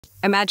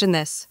Imagine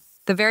this.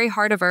 The very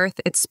heart of Earth,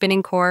 its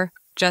spinning core,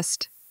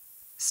 just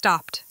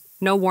stopped.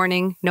 No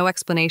warning, no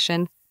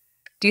explanation.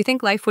 Do you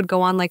think life would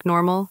go on like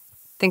normal?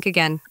 Think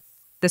again.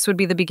 This would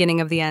be the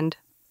beginning of the end.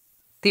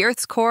 The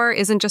Earth's core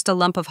isn't just a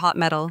lump of hot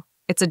metal.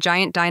 It's a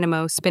giant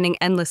dynamo spinning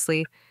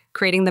endlessly,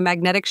 creating the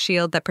magnetic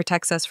shield that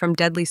protects us from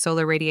deadly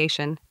solar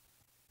radiation.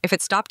 If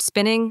it stopped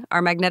spinning,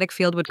 our magnetic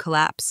field would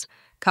collapse.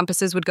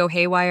 Compasses would go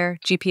haywire,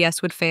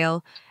 GPS would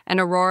fail, and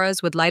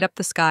auroras would light up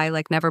the sky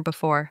like never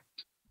before.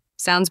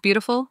 Sounds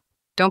beautiful?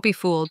 Don't be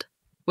fooled.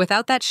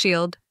 Without that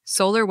shield,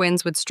 solar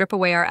winds would strip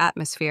away our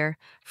atmosphere,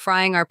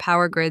 frying our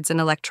power grids and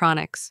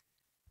electronics.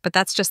 But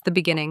that's just the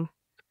beginning.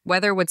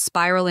 Weather would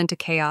spiral into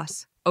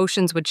chaos,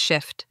 oceans would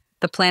shift,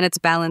 the planet's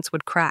balance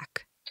would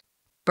crack.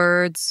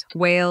 Birds,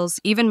 whales,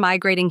 even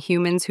migrating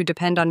humans who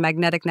depend on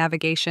magnetic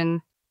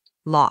navigation,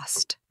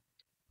 lost.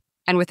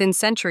 And within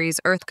centuries,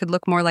 Earth could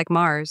look more like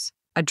Mars,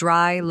 a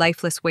dry,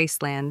 lifeless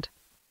wasteland.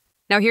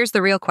 Now here's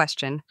the real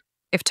question.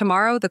 If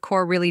tomorrow the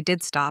core really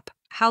did stop,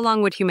 how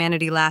long would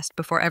humanity last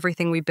before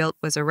everything we built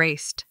was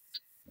erased?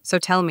 So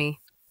tell me,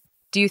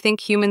 do you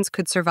think humans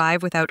could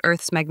survive without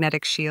Earth's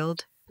magnetic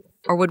shield?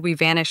 Or would we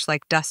vanish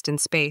like dust in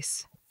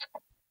space?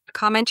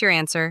 Comment your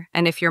answer,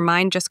 and if your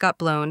mind just got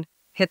blown,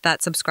 hit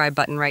that subscribe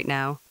button right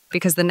now,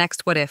 because the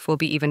next What If will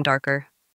be even darker.